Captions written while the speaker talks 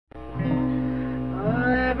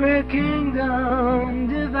Every kingdom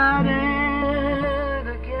divided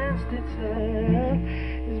against itself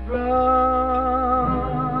is brought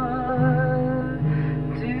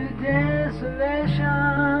to desolation,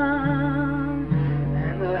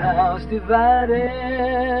 and the house divided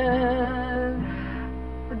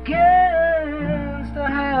against the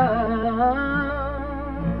house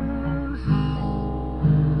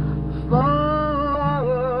falleth.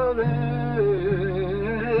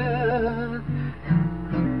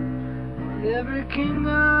 Every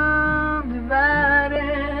kingdom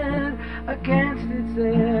divided against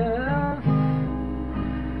itself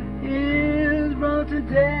is brought to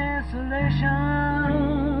desolation,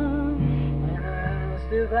 and a house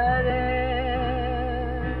divided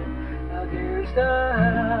against a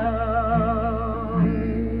house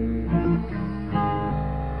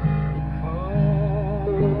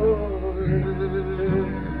falleth.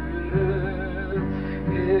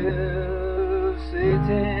 If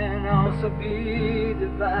Satan also be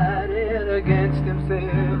divided against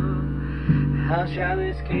himself, how shall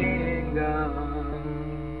his kingdom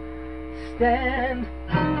stand?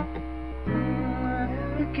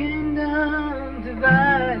 Every kingdom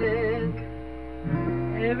divided,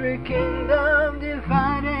 every kingdom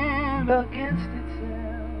divided against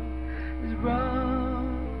itself is brought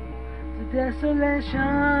to desolation,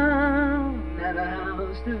 and a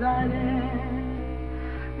house divided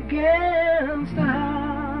against the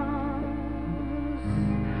house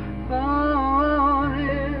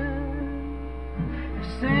falleth. If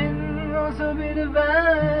Satan also be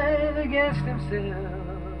divided against himself,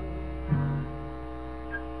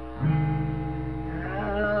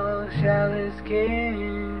 how shall his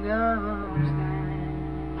kingdom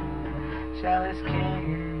stand? Shall his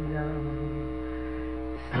kingdom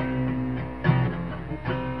stand?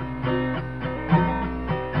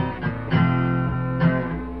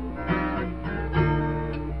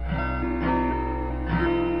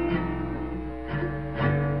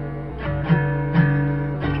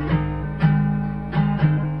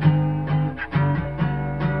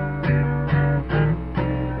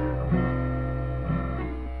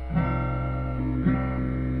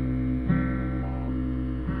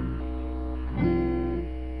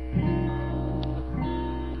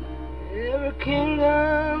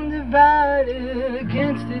 Kingdom divided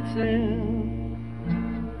against itself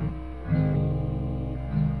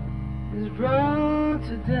is brought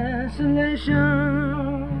to desolation,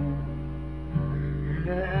 and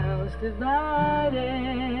the house divided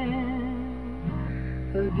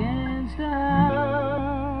against the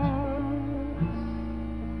house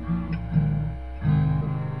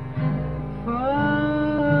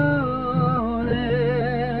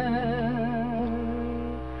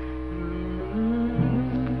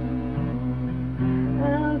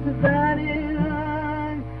divided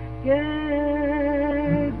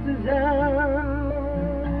against the house.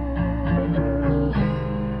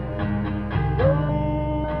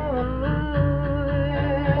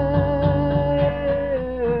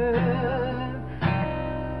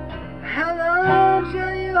 How long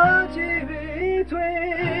shall you argue between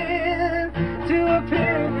two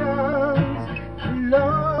opinions?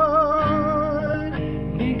 Lord,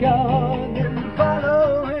 be God and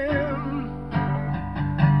follow him.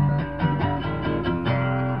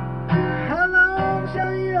 How long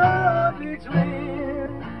shall you argue between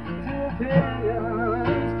two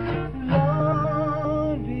opinions?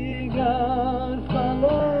 Lord, be God,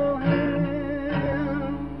 follow him.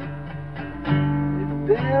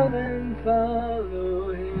 Rebel and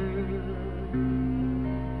follow him.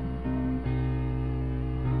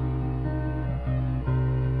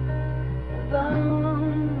 How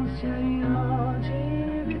long shall you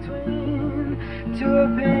argue between two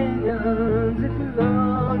opinions? If the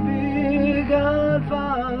Lord be God,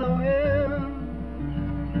 follow him.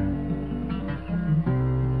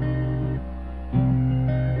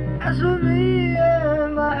 As for me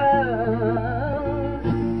and my house,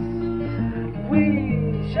 we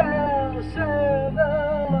shall serve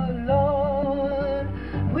the Lord.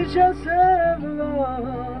 We shall serve the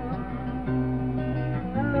Lord.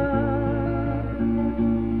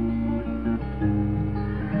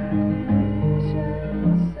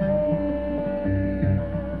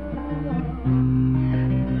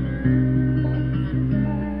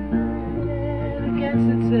 Against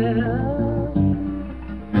itself,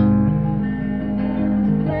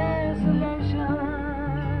 desolation,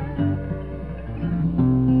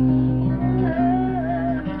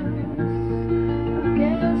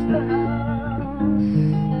 against the house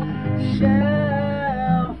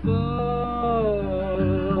shall fall.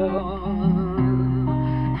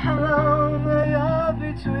 How long they are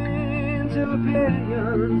between two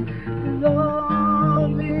opinions, the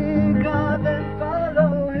Lord be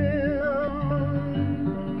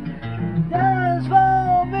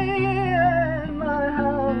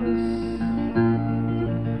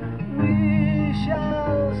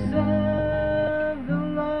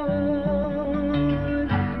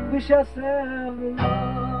shall serve the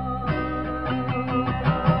Lord.